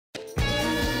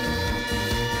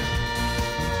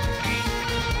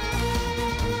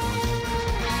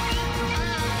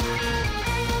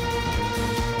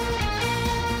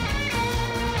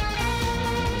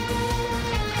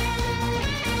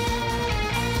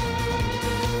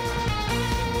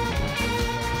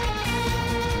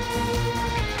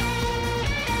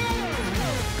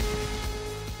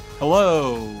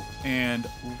Hello, and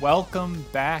welcome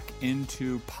back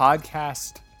into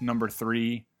podcast number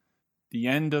 3, the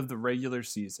end of the regular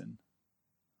season.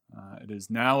 It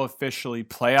is now officially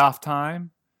playoff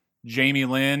time. Jamie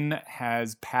Lynn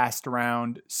has passed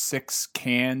around 6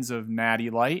 cans of Natty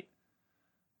Light,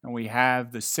 and we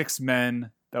have the 6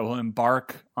 men that will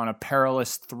embark on a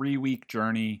perilous 3-week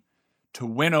journey to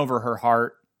win over her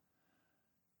heart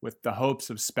with the hopes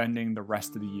of spending the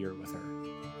rest of the year with her.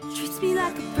 Treats me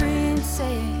like a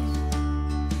princess,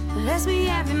 lets me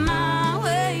have it my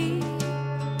way.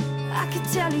 I can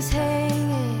tell he's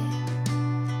hanging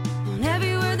on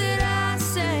every word that I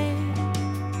say.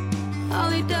 All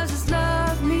he does is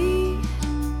love me,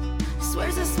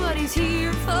 swears that's what he's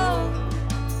here for.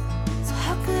 So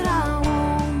how could I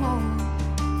want more?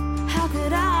 How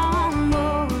could I want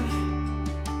more?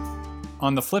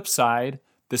 On the flip side,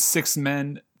 the 6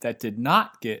 men that did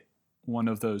not get one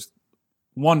of those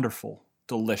wonderful,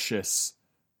 delicious,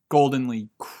 goldenly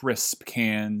crisp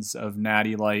cans of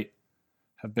Natty Light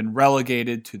have been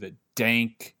relegated to the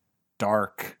dank,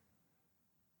 dark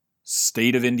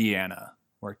state of Indiana,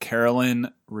 where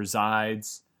Carolyn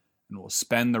resides and will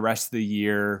spend the rest of the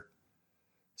year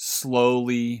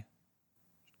slowly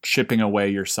chipping away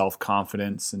your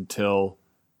self-confidence until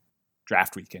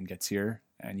draft weekend gets here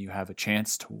and you have a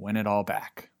chance to win it all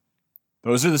back.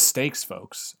 Those are the stakes,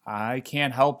 folks. I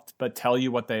can't help but tell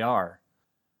you what they are.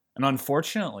 And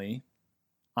unfortunately,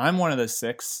 I'm one of the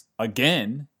 6,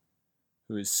 again,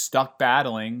 who is stuck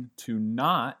battling to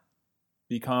not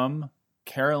become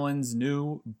Carolyn's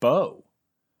new beau.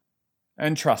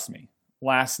 And trust me,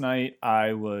 last night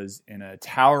I was in a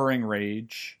towering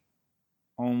rage,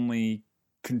 only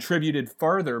contributed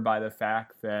further by the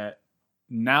fact that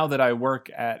now that I work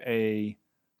at a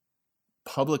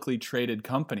publicly traded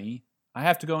company, I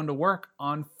have to go into work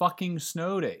on fucking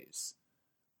snow days.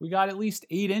 We got at least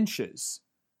 8 inches.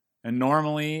 And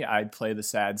normally I'd play the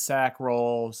sad sack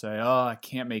role, say, oh, I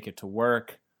can't make it to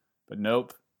work. But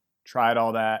nope, tried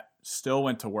all that, still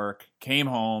went to work, came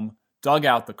home, dug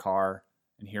out the car,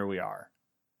 and here we are.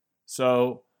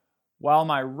 So while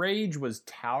my rage was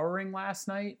towering last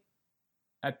night,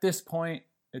 at this point,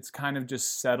 it's kind of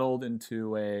just settled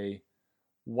into a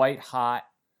white-hot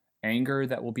anger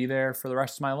that will be there for the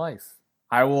rest of my life.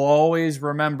 I will always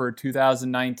remember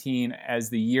 2019 as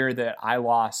the year that I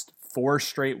lost 4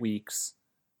 straight weeks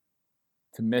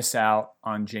to miss out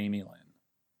on Jamie Lynn.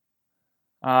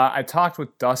 I talked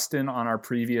with Dustin on our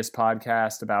previous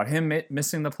podcast about him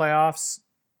missing the playoffs.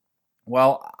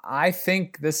 Well, I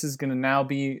think this is going to now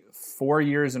be 4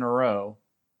 years in a row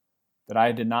that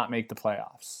I did not make the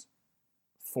playoffs.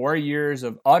 4 years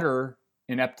of utter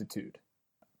ineptitude.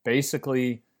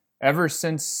 Basically, ever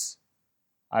since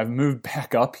I've moved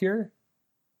back up here,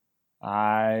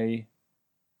 I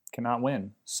cannot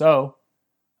win. So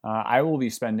I will be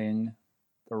spending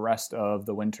the rest of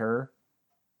the winter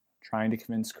trying to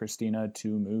convince Christina to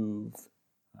move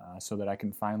so that I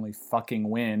can finally fucking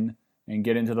win and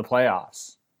get into the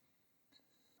playoffs.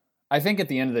 I think at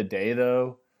the end of the day,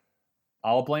 though,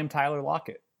 I'll blame Tyler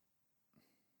Lockett.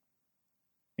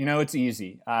 You know, it's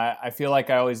easy. I feel like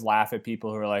I always laugh at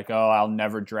people who are like, oh, I'll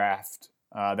never draft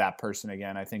that person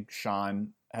again. I think Sean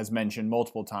has mentioned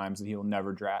multiple times that he will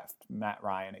never draft Matt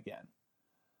Ryan again.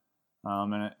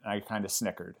 And I kind of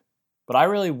snickered. But I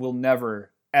really will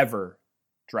never, ever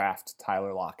draft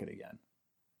Tyler Lockett again.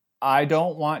 I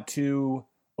don't want to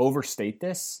overstate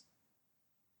this,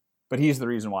 but he's the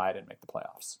reason why I didn't make the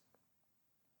playoffs.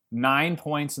 9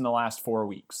 points in the last 4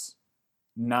 weeks.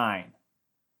 9.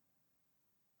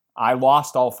 I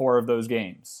lost all 4 of those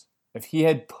games. If he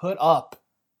had put up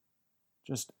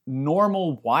just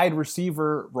normal wide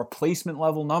receiver replacement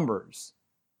level numbers,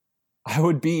 I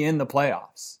would be in the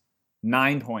playoffs.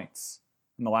 9 points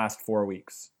in the last 4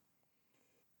 weeks.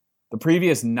 The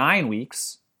previous 9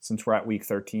 weeks, since we're at week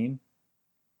 13,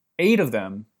 8 of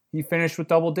them he finished with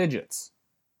double digits.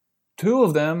 2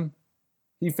 of them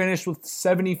he finished with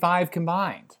 75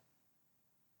 combined.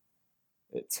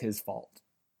 It's his fault.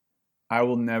 I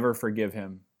will never forgive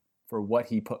him for what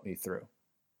he put me through.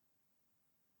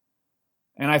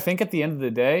 And I think at the end of the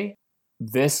day,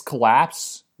 this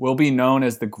collapse will be known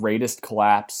as the greatest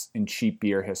collapse in cheap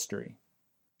beer history.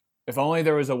 If only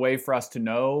there was a way for us to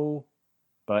know,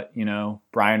 but,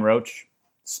 Brian Roach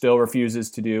still refuses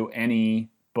to do any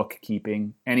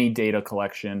bookkeeping, any data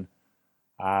collection.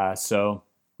 So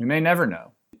we may never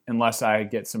know unless I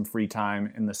get some free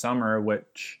time in the summer,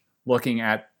 which, looking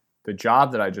at the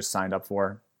job that I just signed up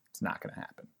for, it's not going to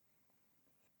happen.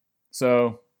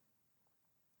 So,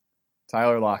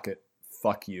 Tyler Lockett,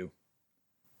 fuck you.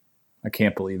 I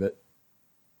can't believe it.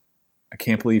 I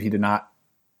can't believe he did not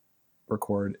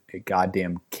record a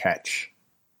goddamn catch.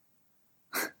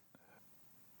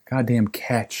 Goddamn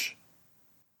catch.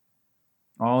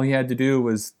 All he had to do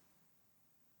was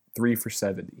 3 for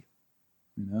 70.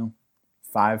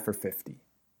 5 for 50.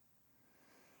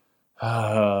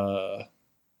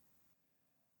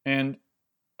 And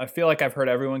I feel like I've heard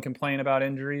everyone complain about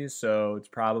injuries, so it's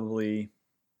probably,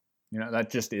 that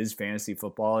just is fantasy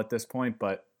football at this point.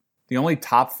 But the only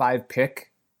top 5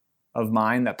 pick of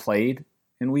mine that played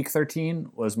in Week 13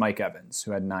 was Mike Evans,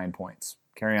 who had 9 points.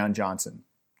 Kerryon Johnson,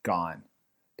 gone.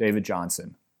 David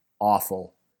Johnson,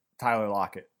 awful. Tyler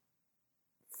Lockett,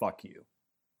 fuck you.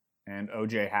 And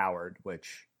OJ Howard,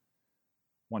 which,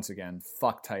 once again,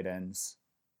 fuck tight ends.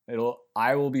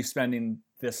 I will be spending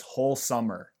this whole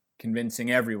summer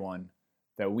convincing everyone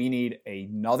that we need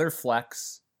another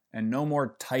flex and no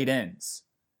more tight ends.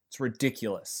 It's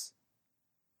ridiculous.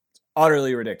 It's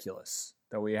utterly ridiculous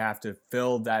that we have to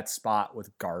fill that spot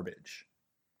with garbage.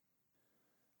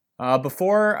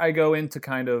 Before I go into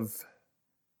kind of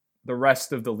the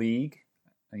rest of the league,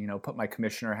 put my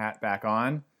commissioner hat back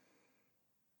on,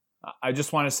 I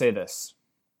just want to say this.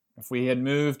 If we had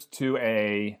moved to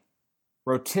a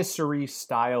rotisserie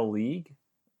style league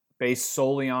based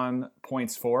solely on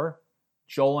points for,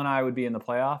 Joel and I would be in the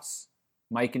playoffs.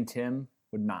 Mike and Tim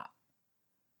would not.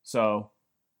 So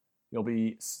you'll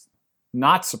be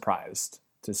not surprised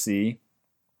to see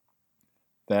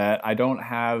that I don't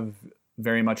have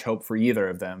very much hope for either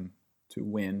of them to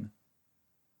win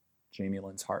Jamie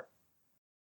Lynn's heart.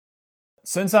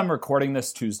 Since I'm recording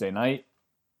this Tuesday night,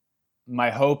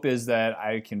 my hope is that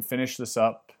I can finish this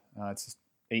up. It's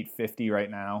 8:50 right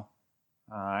now,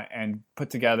 and put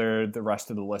together the rest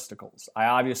of the listicles. I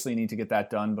obviously need to get that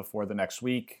done before the next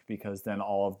week because then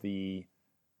all of the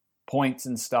points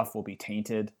and stuff will be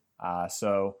tainted.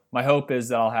 So my hope is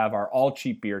that I'll have our all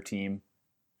cheap beer team,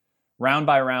 round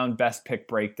by round best pick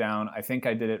breakdown. I think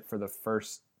I did it for the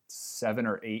first 7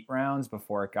 or 8 rounds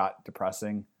before it got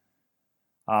depressing.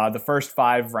 The first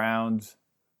 5 rounds,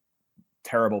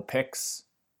 terrible picks.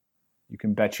 You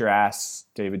can bet your ass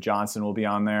David Johnson will be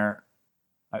on there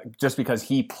just because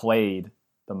he played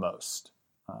the most.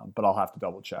 But I'll have to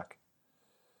double check.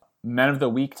 Men of the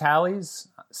Week tallies,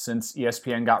 since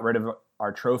ESPN got rid of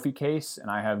our trophy case,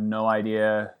 and I have no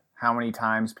idea how many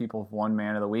times people have won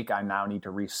Man of the Week, I now need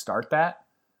to restart that.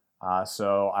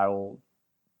 So I will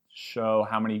show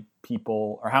how many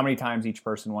people, or how many times each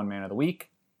person won Man of the Week,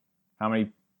 how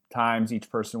many times each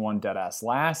person won Deadass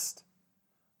Last.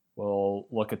 We'll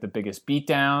look at the biggest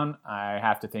beatdown. I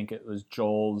have to think it was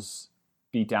Joel's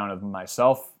beatdown of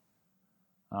myself.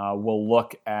 We'll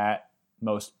look at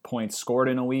most points scored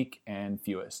in a week and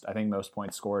fewest. I think most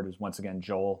points scored is once again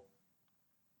Joel.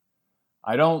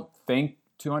 I don't think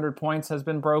 200 points has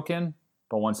been broken,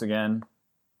 but once again,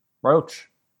 Roach.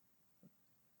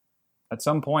 At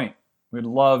some point, we'd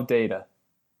love data.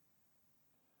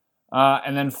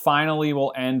 And then finally,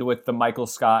 we'll end with the Michael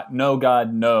Scott no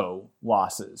God no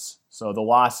losses. So the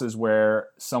losses where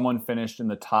someone finished in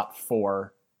the top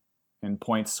 4 in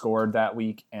points scored that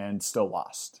week and still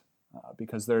lost.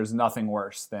 Because there's nothing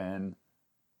worse than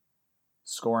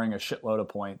scoring a shitload of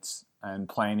points and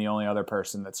playing the only other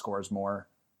person that scores more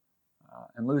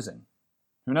and losing.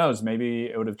 Who knows? Maybe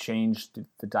it would have changed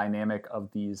the dynamic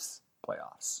of these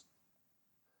playoffs.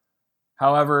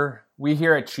 However, we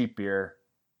here at Cheap Beer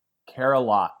care a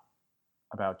lot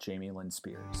about Jamie Lynn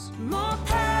Spears. More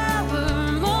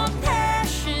power, more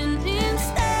passion,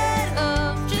 instead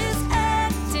of just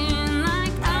acting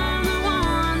like I'm the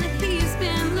one that he's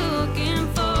been looking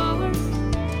for.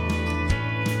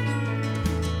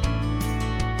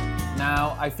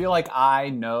 Now, I feel like I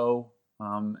know,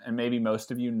 and maybe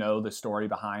most of you know the story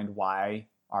behind why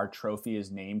our trophy is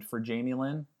named for Jamie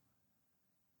Lynn.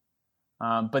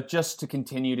 But just to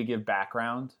continue to give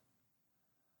background,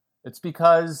 it's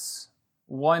because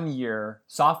sophomore year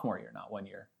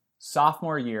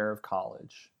of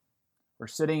college, we're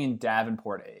sitting in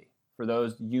Davenport A. For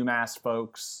those UMass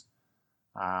folks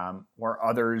or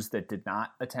others that did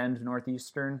not attend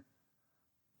Northeastern,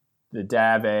 the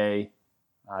Dav A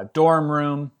dorm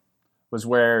room was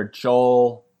where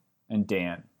Joel and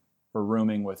Dan were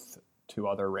rooming with 2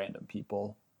 other random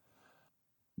people.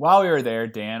 While we were there,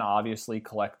 Dan obviously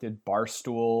collected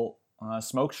Barstool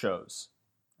smoke shows.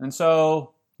 And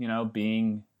so,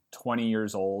 being 20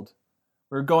 years old,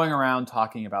 we were going around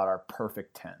talking about our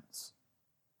perfect 10s.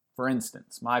 For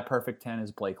instance, my perfect 10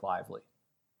 is Blake Lively.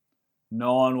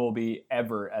 No one will be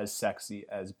ever as sexy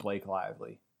as Blake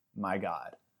Lively. My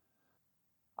God.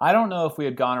 I don't know if we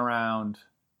had gone around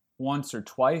once or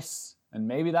twice, and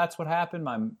maybe that's what happened.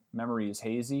 My memory is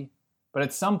hazy. But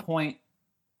at some point,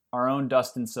 our own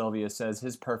Dustin Sylvia says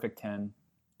his perfect 10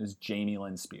 is Jamie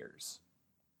Lynn Spears.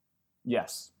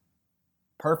 Yes,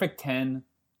 perfect 10,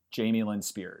 Jamie Lynn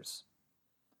Spears.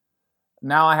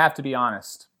 Now I have to be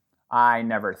honest. I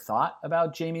never thought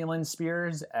about Jamie Lynn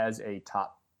Spears as a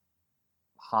top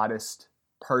hottest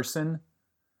person,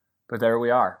 but there we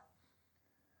are.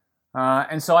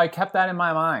 And so I kept that in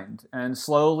my mind. And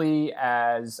slowly,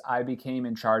 as I became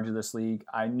in charge of this league,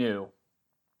 I knew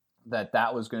that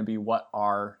that was going to be what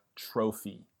our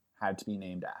trophy had to be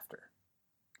named after.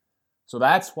 So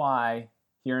that's why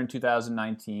here in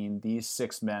 2019, these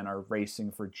 6 men are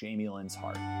racing for Jamie Lynn's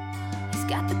heart. He's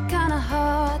got the kind of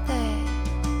heart that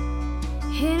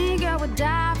any girl would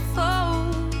die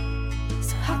for.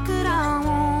 So how could I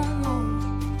want more?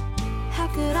 How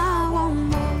could I want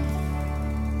more?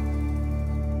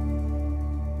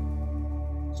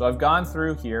 So I've gone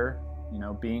through here,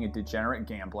 being a degenerate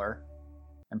gambler,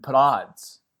 and put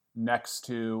odds next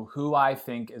to who I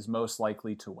think is most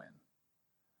likely to win.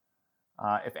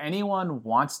 If anyone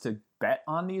wants to bet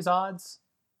on these odds,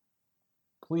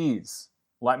 please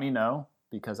let me know,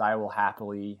 because I will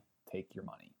happily take your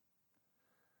money.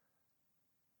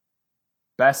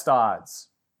 Best odds.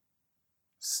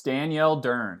 Staniel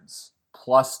Durns,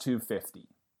 plus 250.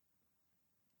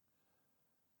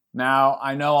 Now,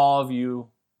 I know all of you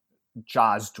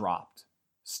jaws dropped.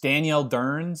 Staniel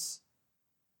Durns?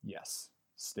 Yes,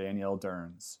 Staniel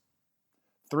Durns.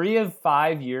 3 of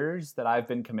 5 years that I've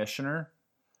been commissioner,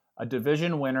 a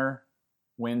division winner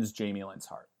wins Jamie Lynn's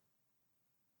heart.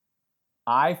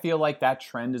 I feel like that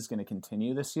trend is going to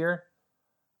continue this year,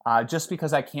 just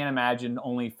because I can't imagine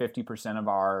only 50% of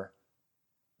our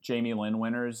Jamie Lynn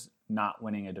winners not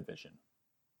winning a division.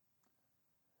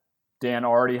 Dan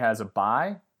already has a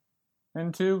bye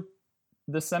into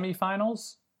the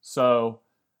semifinals, so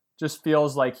just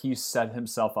feels like he's set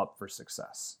himself up for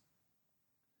success.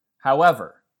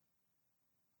 However,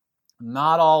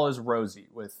 not all is rosy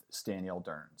with Staniel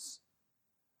Durns.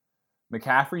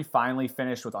 McCaffrey finally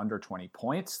finished with under 20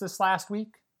 points this last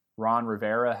week. Ron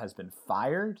Rivera has been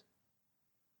fired.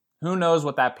 Who knows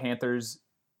what that Panthers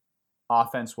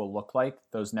offense will look like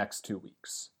those next 2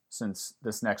 weeks, since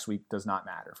this next week does not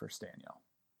matter for Staniel.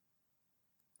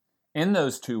 In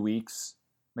those 2 weeks,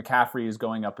 McCaffrey is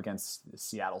going up against the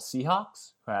Seattle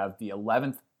Seahawks, who have the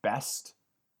 11th best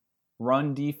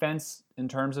run defense in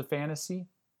terms of fantasy,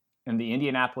 and the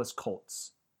Indianapolis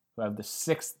Colts, who have the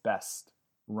 6th best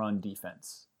run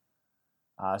defense.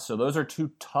 So those are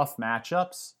 2 tough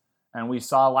matchups. And we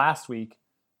saw last week,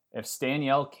 if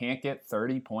Staniel can't get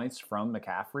 30 points from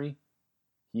McCaffrey,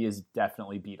 he is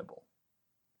definitely beatable.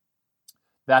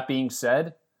 That being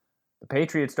said, the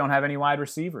Patriots don't have any wide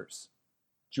receivers.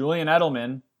 Julian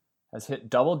Edelman has hit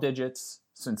double digits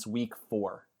since week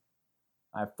 4.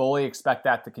 I fully expect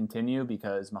that to continue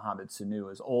because Mohamed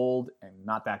Sanu is old and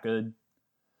not that good.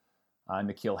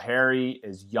 N'Keal Harry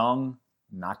is young,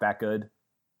 not that good.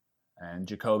 And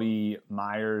Jacoby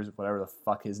Myers, whatever the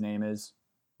fuck his name is,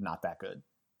 not that good.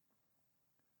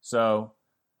 So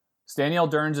Staniel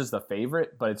Durns is the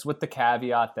favorite, but it's with the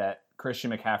caveat that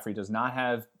Christian McCaffrey does not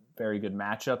have very good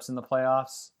matchups in the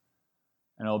playoffs.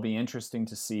 And it'll be interesting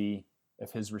to see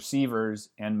if his receivers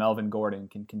and Melvin Gordon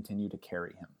can continue to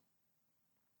carry him.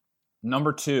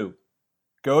 Number 2,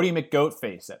 Goaty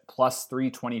McGoatface at plus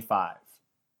 325.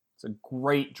 It's a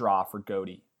great draw for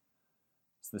Goaty.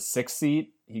 It's the 6th seed.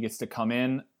 He gets to come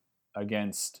in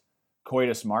against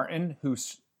Coitus Martin, who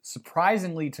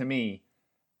surprisingly to me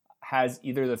has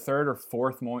either the 3rd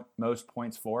or 4th most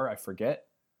points for, I forget,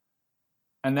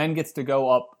 and then gets to go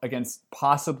up against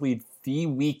possibly the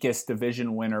weakest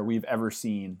division winner we've ever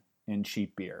seen in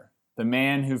cheap beer. The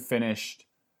man who finished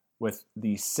with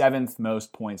the 7th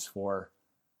most points for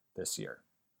this year,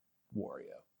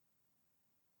 Wario.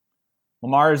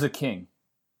 Lamar is a king.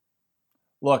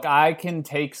 Look, I can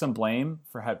take some blame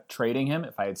for trading him.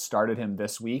 If I had started him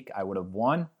this week, I would have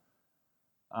won.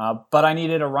 But I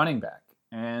needed a running back,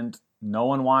 and no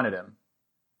one wanted him.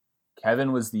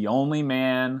 Kevin was the only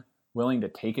man willing to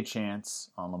take a chance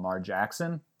on Lamar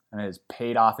Jackson, and it has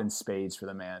paid off in spades for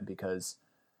the man because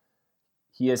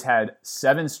he has had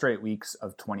 7 straight weeks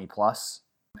of 20 plus,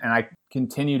 and I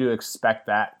continue to expect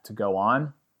that to go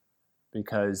on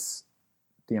because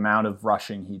the amount of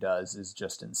rushing he does is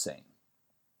just insane.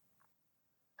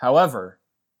 However,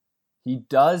 he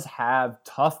does have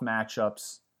tough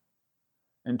matchups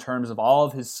in terms of all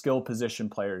of his skill position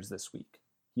players this week.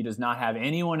 He does not have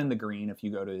anyone in the green if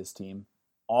you go to his team,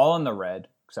 all in the red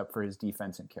except for his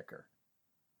defense and kicker.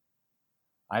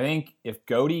 I think if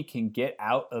Goaty can get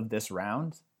out of this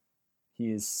round,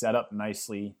 he is set up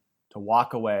nicely to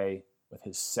walk away with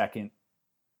his 2nd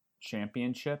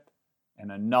championship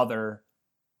and another,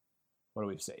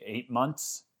 8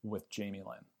 months with Jamie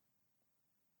Lynn.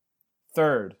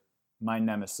 Third, my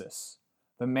nemesis,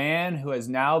 the man who has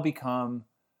now become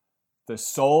the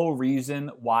sole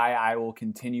reason why I will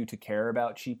continue to care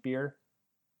about cheap beer,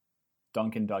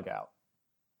 Dunkin' Dugout.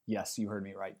 Yes, you heard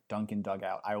me right, Dunkin'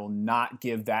 Dugout. I will not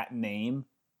give that name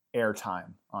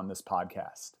airtime on this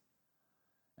podcast.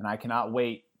 And I cannot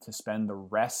wait to spend the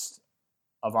rest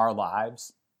of our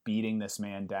lives beating this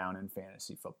man down in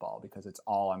fantasy football because it's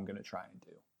all I'm going to try and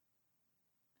do.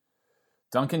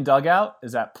 Dunkin' Dugout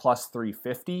is at plus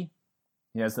 350.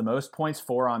 He has the most points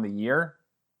for on the year.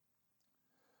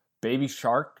 Baby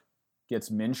Shark gets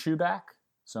Minshew back.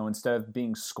 So instead of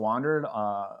being squandered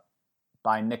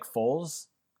by Nick Foles,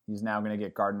 he's now going to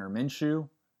get Gardner Minshew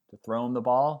to throw him the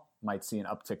ball. Might see an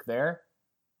uptick there.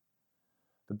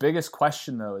 The biggest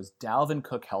question, though, is Dalvin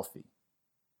Cook healthy?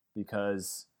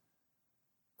 Because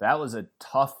that was a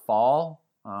tough fall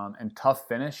and tough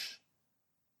finish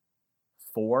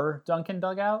for Dunkin'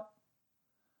 Dugout.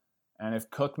 And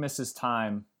if Cook misses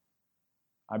time,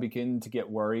 I begin to get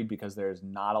worried because there's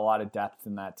not a lot of depth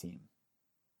in that team.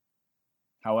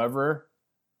 However,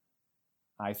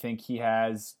 I think he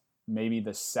has maybe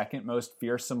the second most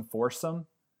fearsome foursome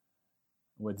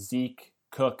with Zeke,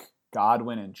 Cook,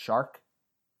 Godwin, and Shark.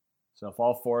 So if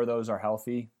all four of those are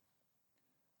healthy,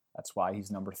 that's why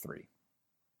he's number 3.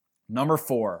 Number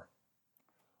 4,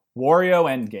 Wario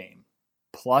Endgame,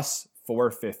 plus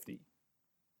 450.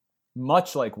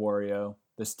 Much like Wario,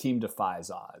 this team defies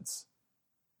odds.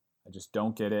 I just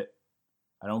don't get it.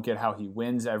 I don't get how he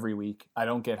wins every week. I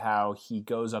don't get how he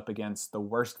goes up against the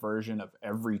worst version of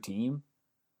every team,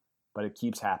 but it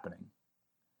keeps happening.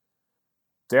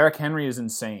 Derrick Henry is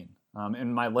insane.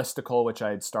 In my listicle, which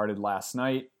I had started last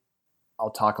night,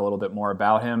 I'll talk a little bit more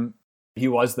about him. He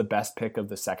was the best pick of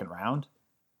the second round.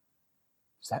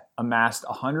 He's amassed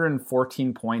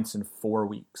 114 points in 4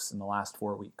 weeks, in the last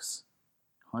 4 weeks.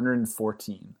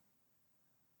 114.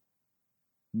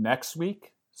 Next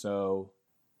week, so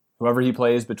whoever he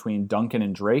plays between Duncan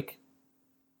and Drake,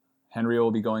 Henry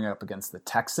will be going up against the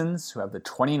Texans, who have the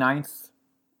 29th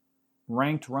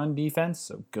ranked run defense,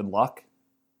 so good luck.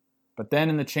 But then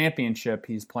in the championship,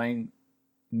 he's playing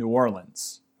New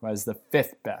Orleans, who has the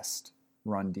 5th best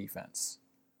run defense.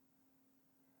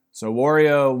 So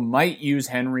Wario might use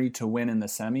Henry to win in the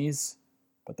semis,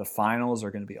 but the finals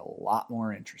are going to be a lot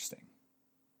more interesting.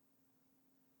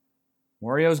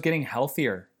 Wario's getting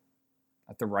healthier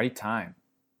at the right time.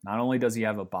 Not only does he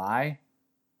have a bye,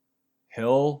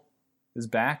 Hill is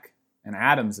back and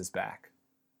Adams is back.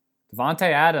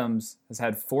 Devontae Adams has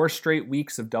had 4 straight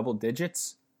weeks of double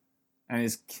digits and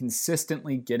is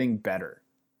consistently getting better.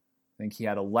 I think he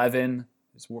had 11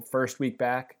 his first week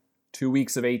back, 2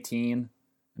 weeks of 18,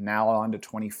 and now on to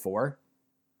 24.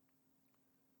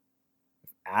 If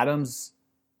Adams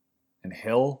and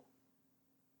Hill,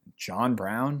 John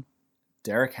Brown,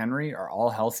 Derrick Henry are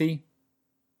all healthy,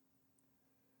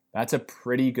 that's a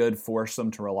pretty good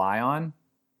foursome to rely on,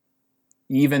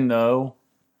 even though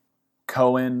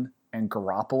Cohen and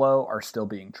Garoppolo are still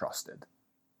being trusted.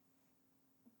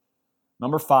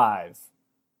 Number 5,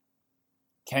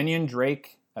 Kenyon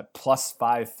Drake at plus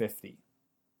 550.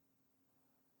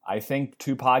 I think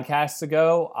 2 podcasts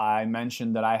ago, I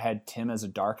mentioned that I had Tim as a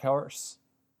dark horse.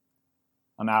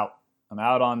 I'm out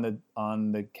on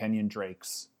the Kenyon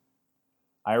Drakes.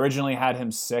 I originally had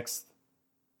him 6th,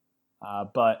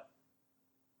 but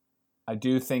I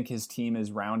do think his team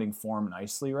is rounding form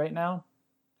nicely right now.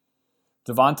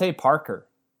 Devontae Parker.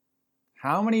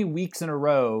 How many weeks in a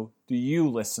row do you,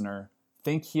 listener,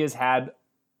 think he has had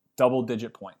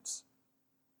double-digit points?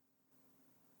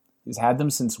 He's had them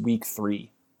since week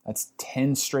 3. That's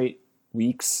 10 straight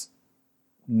weeks.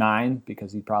 9,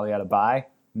 because he probably had a bye.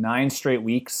 9 straight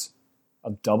weeks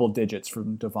of double digits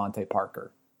from Devontae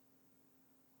Parker.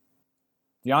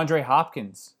 DeAndre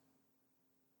Hopkins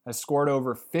has scored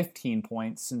over 15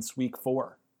 points since week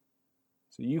 4.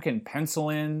 So you can pencil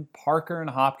in Parker and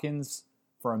Hopkins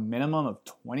for a minimum of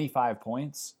 25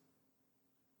 points.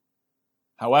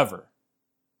 However,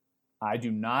 I do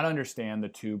not understand the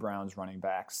 2 Browns running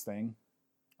backs thing.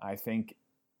 I think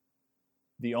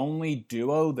the only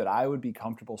duo that I would be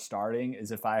comfortable starting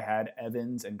is if I had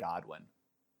Evans and Godwin.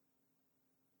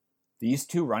 These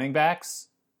 2 running backs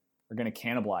are going to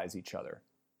cannibalize each other.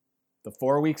 The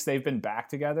 4 weeks they've been back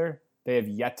together, they have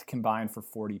yet to combine for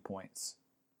 40 points.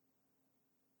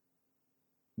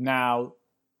 Now,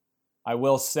 I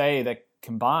will say that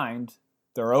combined,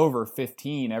 they're over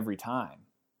 15 every time.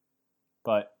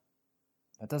 But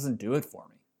that doesn't do it for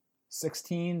me.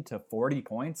 16 to 40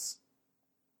 points?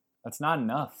 That's not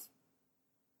enough.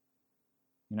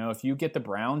 If you get the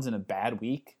Browns in a bad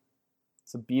week,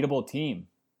 it's a beatable team.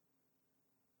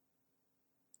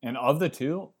 And of the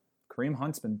two, Kareem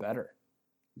Hunt's been better.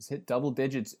 He's hit double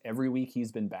digits every week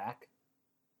he's been back.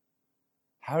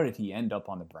 How did he end up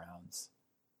on the Browns?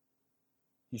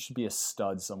 He should be a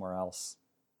stud somewhere else.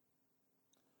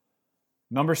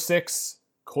 Number 6,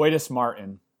 Coitus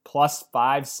Martin, plus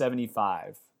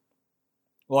 575.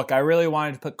 Look, I really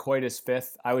wanted to put Coitus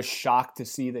 5th. I was shocked to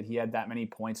see that he had that many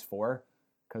points for,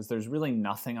 because there's really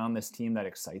nothing on this team that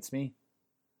excites me.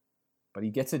 But he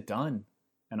gets it done.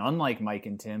 And unlike Mike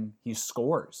and Tim, he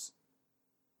scores.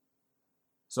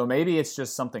 So maybe it's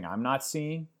just something I'm not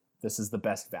seeing. This is the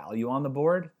best value on the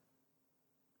board.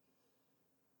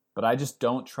 But I just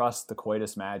don't trust the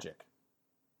Coitus magic.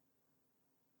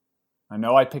 I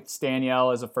know I picked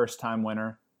Staniel as a first-time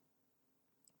winner,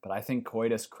 but I think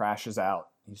Coitus crashes out.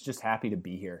 He's just happy to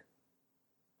be here.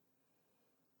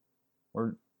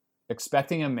 We're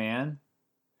expecting a man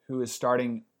who is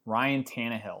starting Ryan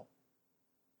Tannehill.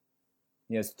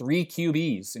 He has 3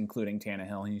 QBs, including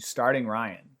Tannehill, and he's starting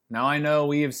Ryan. Now, I know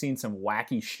we have seen some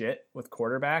wacky shit with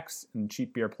quarterbacks in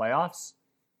cheap beer playoffs,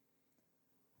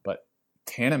 but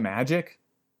Tana Magic?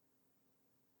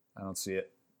 I don't see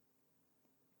it.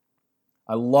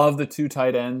 I love the 2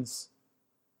 tight ends.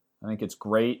 I think it's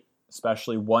great,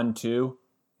 especially 1-2,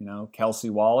 Kelsey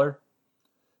Waller.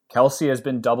 Kelsey has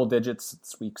been double digits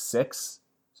since week 6,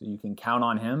 so you can count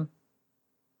on him.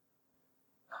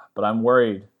 But I'm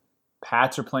worried.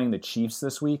 Pats are playing the Chiefs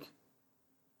this week.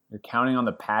 You're counting on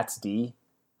the Pats D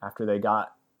after they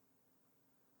got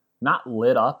not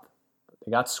lit up, but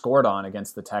they got scored on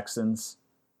against the Texans.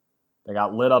 They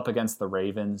got lit up against the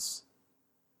Ravens.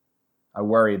 I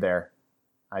worry there.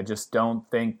 I just don't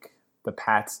think the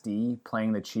Pats D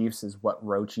playing the Chiefs is what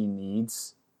Roche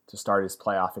needs to start his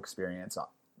playoff experience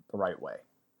the right way.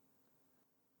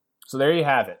 So there you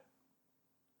have it.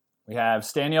 We have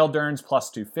Staniel Derns plus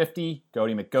 250,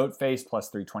 Goaty McGoatface plus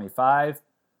 325,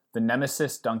 the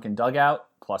Nemesis Duncan Dugout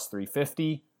plus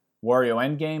 350, Wario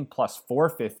Endgame plus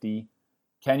 450,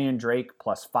 Kenyon Drake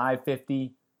plus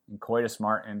 550, and Coitus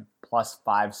Martin plus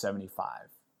 575.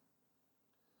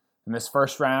 In this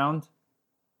first round,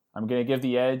 I'm going to give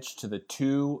the edge to the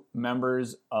 2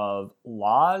 members of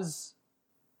Laws,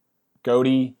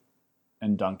 Goaty,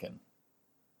 and Duncan.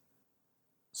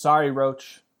 Sorry,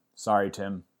 Roach. Sorry,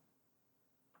 Tim.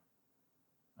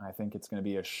 I think it's going to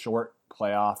be a short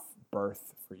playoff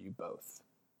berth for you both.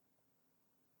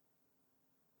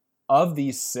 Of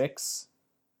these 6,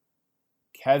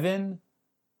 Kevin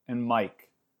and Mike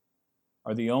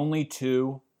are the only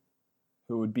 2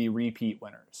 who would be repeat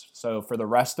winners. So for the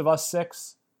rest of us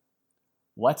 6,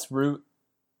 let's root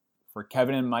for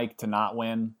Kevin and Mike to not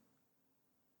win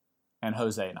and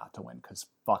Jose not to win, because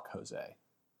fuck Jose.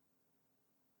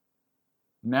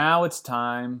 Now it's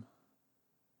time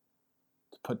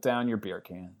to put down your beer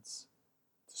cans,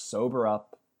 to sober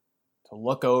up, to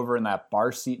look over in that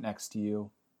bar seat next to you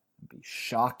and be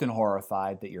shocked and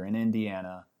horrified that you're in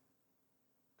Indiana,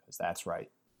 because that's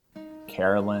right.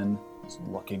 Carolyn is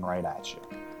looking right at you.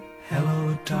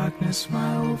 Hello, darkness,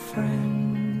 my old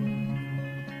friend.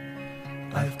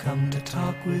 I've come to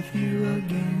talk with you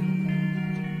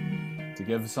again. To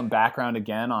give some background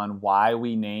again on why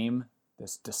we name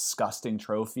this disgusting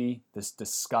trophy, this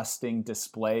disgusting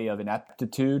display of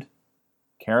ineptitude,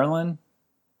 Carolyn,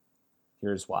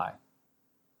 here's why.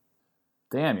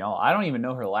 Damn, y'all, I don't even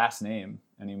know her last name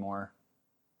anymore.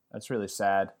 That's really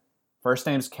sad. First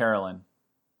name's Carolyn.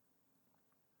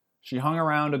 She hung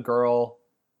around a girl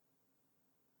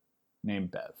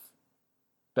named Bev.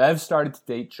 Bev started to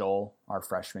date Joel our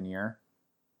freshman year,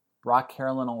 brought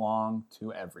Carolyn along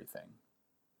to everything.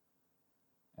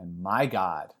 And my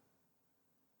God,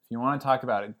 if you want to talk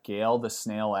about a Gail the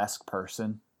Snail-esque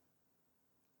person,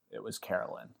 it was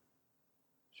Carolyn.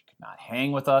 She could not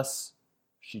hang with us.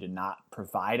 She did not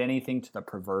provide anything to the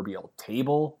proverbial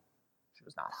table. She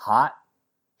was not hot.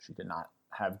 She did not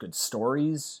have good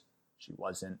stories. She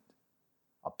wasn't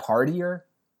a partier.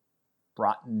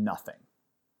 Brought nothing.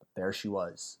 But there she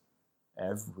was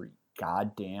every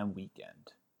goddamn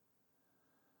weekend.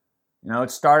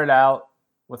 It started out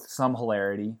with some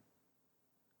hilarity.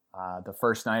 The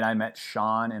first night I met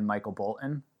Sean and Michael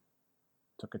Bolton.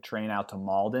 Took a train out to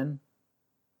Malden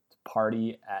to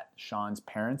party at Sean's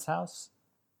parents' house.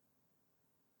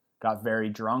 Got very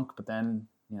drunk, but then,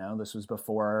 this was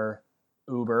before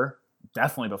Uber.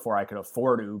 Definitely before I could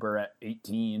afford Uber at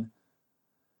 18.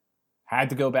 Had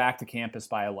to go back to campus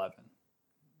by 11.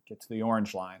 Get to the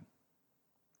Orange Line.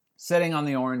 Sitting on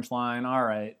the Orange Line, all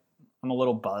right. I'm a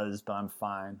little buzzed, but I'm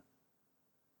fine.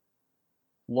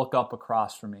 Look up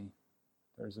across from me.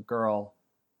 There's a girl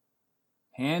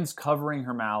hands covering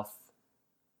her mouth,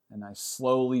 and I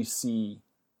slowly see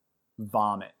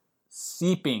vomit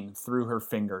seeping through her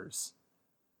fingers.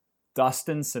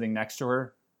 Dustin sitting next to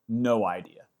her, no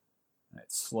idea. And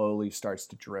it slowly starts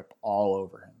to drip all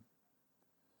over him.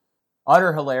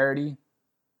 Utter hilarity,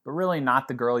 but really not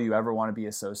the girl you ever want to be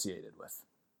associated with.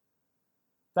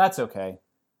 That's okay.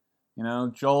 You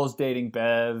know, Joel's dating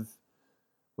Bev.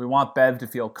 We want Bev to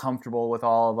feel comfortable with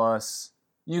all of us.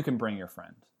 You can bring your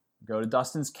friend. Go to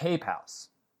Dustin's Cape house.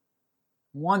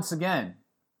 Once again,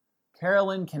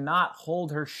 Carolyn cannot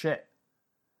hold her shit.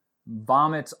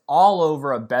 Vomits all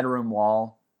over a bedroom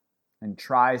wall and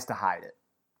tries to hide it.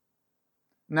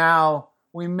 Now,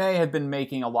 we may have been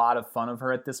making a lot of fun of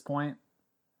her at this point,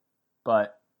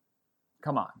 but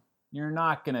come on, you're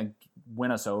not going to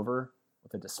win us over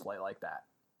with a display like that.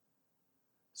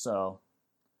 So,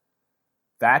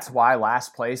 that's why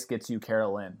last place gets you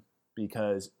Carolyn,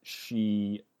 because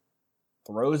she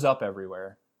throws up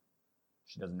everywhere.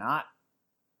 She does not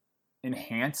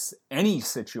enhance any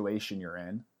situation you're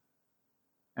in,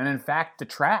 and in fact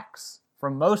detracts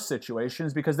from most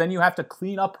situations because then you have to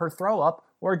clean up her throw up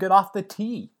or get off the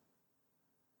tee.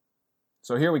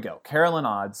 So here we go. Carolyn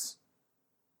odds.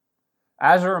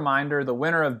 As a reminder, the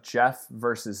winner of Jeff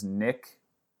versus Nick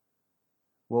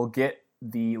will get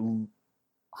the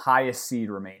highest seed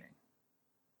remaining.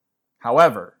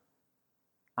 However,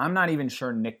 I'm not even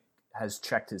sure Nick has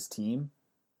checked his team.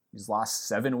 He's lost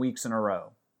 7 weeks in a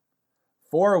row.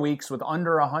 4 weeks with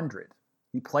under 100.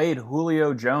 He played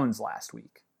Julio Jones last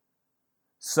week.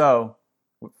 So,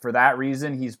 for that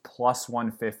reason, he's plus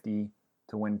 150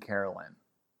 to win Carolyn,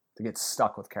 to get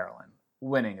stuck with Carolyn.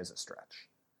 Winning is a stretch.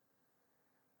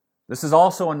 This is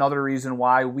also another reason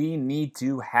why we need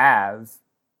to have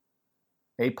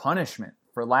a punishment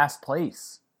for last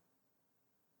place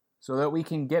so that we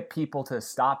can get people to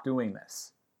stop doing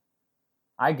this.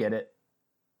 I get it.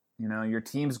 You know, your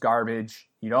team's garbage.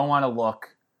 You don't want to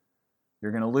look.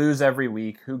 You're going to lose every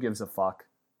week. Who gives a fuck?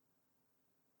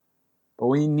 But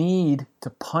we need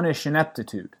to punish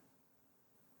ineptitude.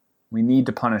 We need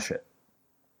to punish it.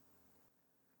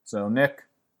 So, Nick,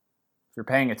 if you're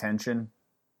paying attention,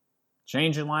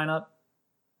 change your lineup.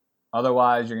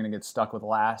 Otherwise, you're going to get stuck with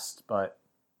last, but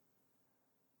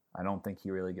I don't think he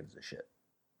really gives a shit.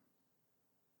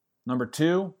 Number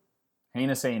 2,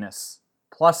 Heinous Anus,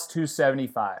 plus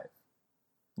 275.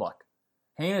 Look,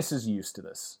 Heinous is used to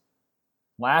this.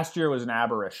 Last year was an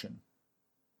aberration.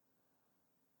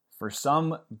 For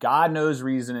some God knows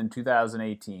reason in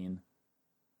 2018,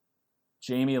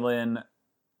 Jamie Lynn,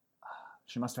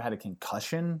 she must have had a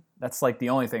concussion. That's like the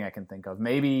only thing I can think of.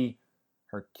 Maybe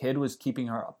her kid was keeping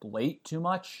her up late too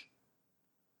much.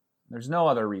 There's no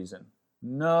other reason.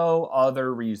 No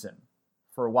other reason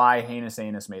for why Heinous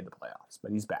Anus made the playoffs,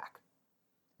 but he's back.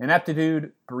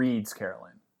 Ineptitude breeds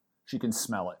Carolyn. She can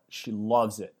smell it. She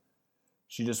loves it.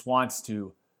 She just wants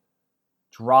to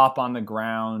drop on the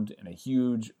ground in a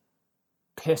huge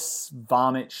piss,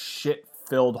 vomit,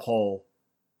 shit-filled hole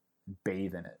and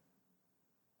bathe in it.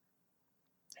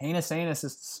 Heinous Anus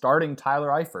is starting Tyler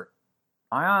Eifert.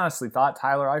 I honestly thought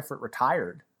Tyler Eifert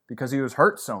retired because he was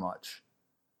hurt so much.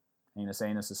 Heinous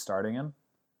Anus is starting him.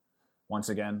 Once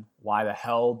again, why the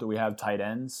hell do we have tight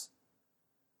ends?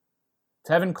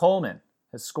 Tevin Coleman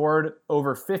has scored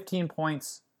over 15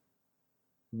 points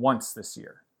once this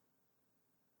year.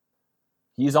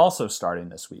 He's also starting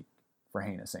this week for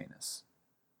Heinous Anus.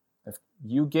 If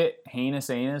you get Heinous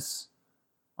Anus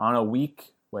on a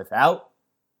week without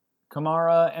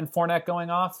Kamara and Fournette going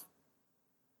off,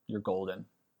 you're golden.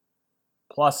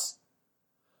 Plus,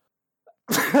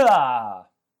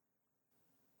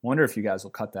 wonder if you guys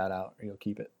will cut that out or you'll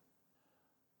keep it.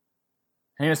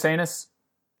 Heinous Anus,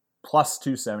 plus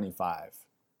 275.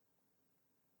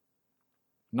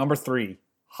 Number 3,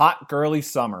 Hot Girly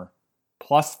Summer,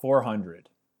 plus 400.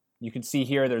 You can see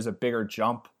here there's a bigger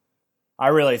jump. I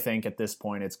really think at this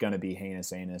point it's going to be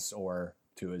Heinous Anus or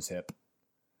to his hip.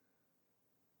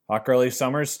 Hot Girly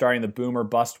Summer is starting the boomer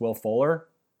bust Will Fuller.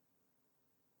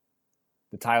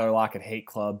 The Tyler Lockett hate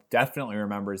club definitely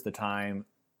remembers the time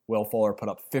Will Fuller put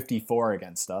up 54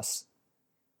 against us.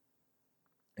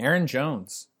 Aaron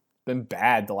Jones, been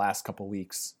bad the last couple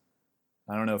weeks.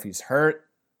 I don't know if he's hurt.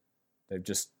 They've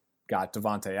just got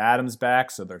Devontae Adams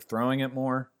back, so they're throwing it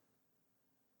more.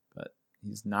 But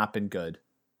he's not been good.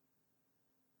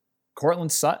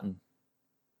 Courtland Sutton.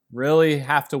 Really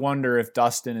have to wonder if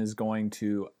Dustin is going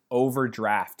to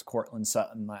overdraft Courtland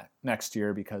Sutton next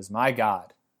year because, my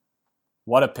God,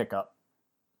 what a pickup.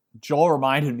 Joel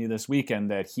reminded me this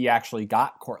weekend that he actually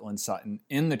got Courtland Sutton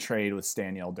in the trade with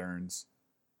Staniel Derns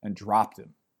and dropped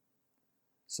him.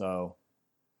 So,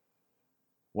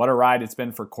 What a ride it's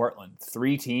been for Cortland.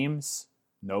 3 teams,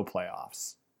 no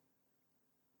playoffs.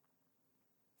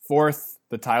 4th,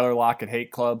 the Tyler Lockett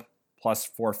Hate Club, plus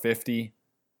 450.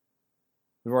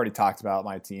 We've already talked about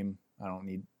my team. I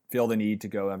don't feel the need to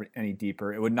go any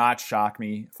deeper. It would not shock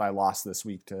me if I lost this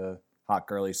week to Hot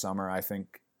Girly Summer. I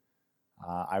think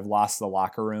I've lost the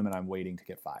locker room and I'm waiting to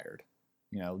get fired.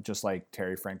 Just like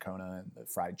Terry Francona and the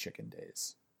fried chicken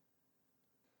days.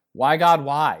 Why God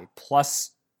Why?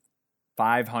 Plus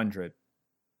 500.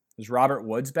 Is Robert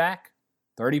Woods back?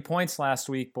 30 points last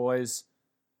week, boys.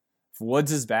 If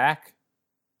Woods is back,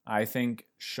 I think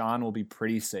Sean will be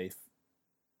pretty safe.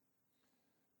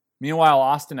 Meanwhile,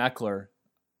 Austin Eckler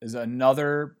is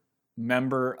another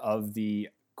member of the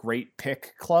Great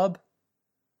Pick Club.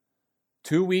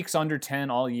 2 weeks under 10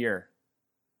 all year.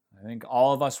 I think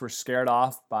all of us were scared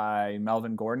off by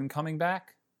Melvin Gordon coming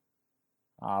back.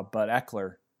 But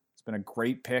Eckler has been a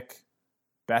great pick.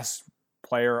 Best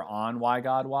player on Why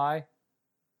God Why.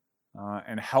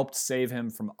 And helped save him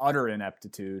from utter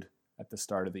ineptitude at the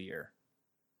start of the year.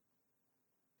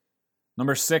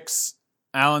 Number 6,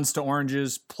 Allens to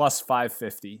Oranges, plus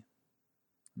 550.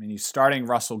 I mean, he's starting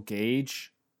Russell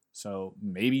Gage, so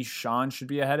maybe Sean should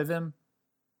be ahead of him.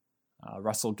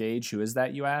 Russell Gage, who is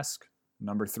that, you ask?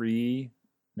 Number 3,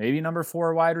 maybe number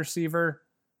 4 wide receiver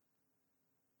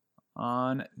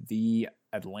on the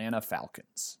Atlanta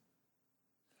Falcons.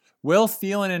 Will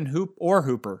Thielen and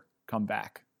Hooper come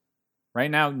back? Right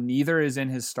now, neither is in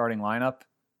his starting lineup.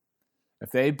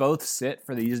 If they both sit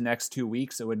for these next 2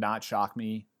 weeks, it would not shock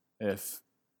me if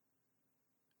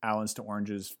Allens to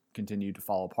Oranges continue to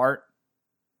fall apart.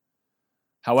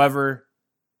 However,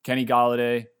 Kenny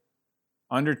Golladay,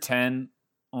 under 10,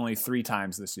 only 3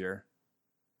 times this year.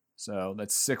 So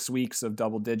that's 6 weeks of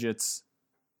double digits.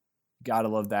 Gotta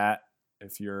love that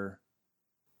if you're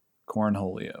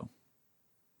Cornholio.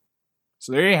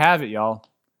 So there you have it, y'all.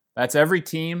 That's every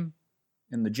team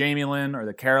in the Jamie Lynn or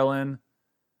the Carolyn.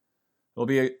 It'll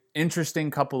be an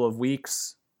interesting couple of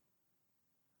weeks.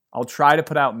 I'll try to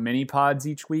put out mini pods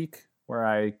each week where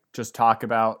I just talk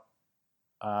about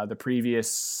the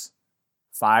previous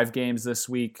 5 games this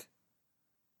week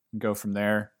and go from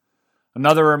there.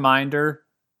 Another reminder,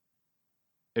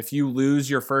 if you lose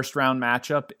your first round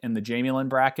matchup in the Jamie Lynn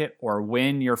bracket or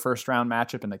win your first round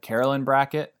matchup in the Carolyn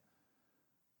bracket,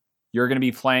 you're going to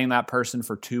be playing that person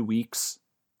for 2 weeks.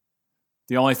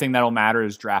 The only thing that'll matter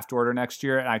is draft order next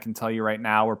year. And I can tell you right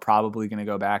now, we're probably going to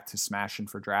go back to smashing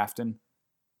for drafting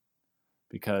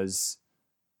because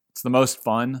it's the most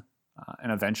fun.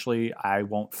 And eventually I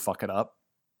won't fuck it up.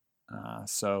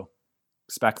 So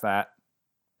expect that.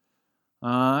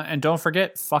 And don't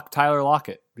forget, fuck Tyler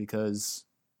Lockett, because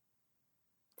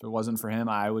if it wasn't for him,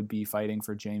 I would be fighting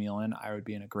for Jamie Lynn. I would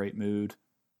be in a great mood.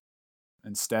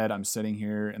 Instead, I'm sitting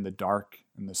here in the dark,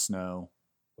 in the snow,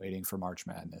 waiting for March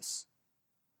Madness.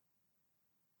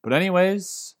 But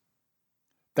anyways,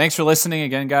 thanks for listening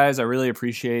again, guys. I really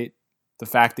appreciate the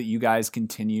fact that you guys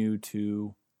continue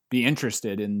to be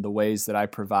interested in the ways that I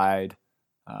provide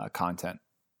content.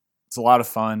 It's a lot of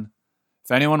fun.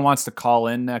 If anyone wants to call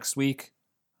in next week,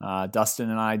 Dustin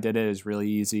and I did it. It's really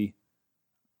easy.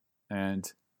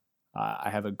 And I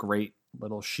have a great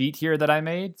little sheet here that I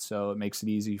made, so it makes it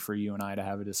easy for you and I to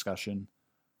have a discussion.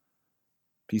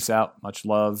 Peace out. Much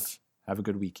love. Have a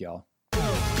good week, y'all.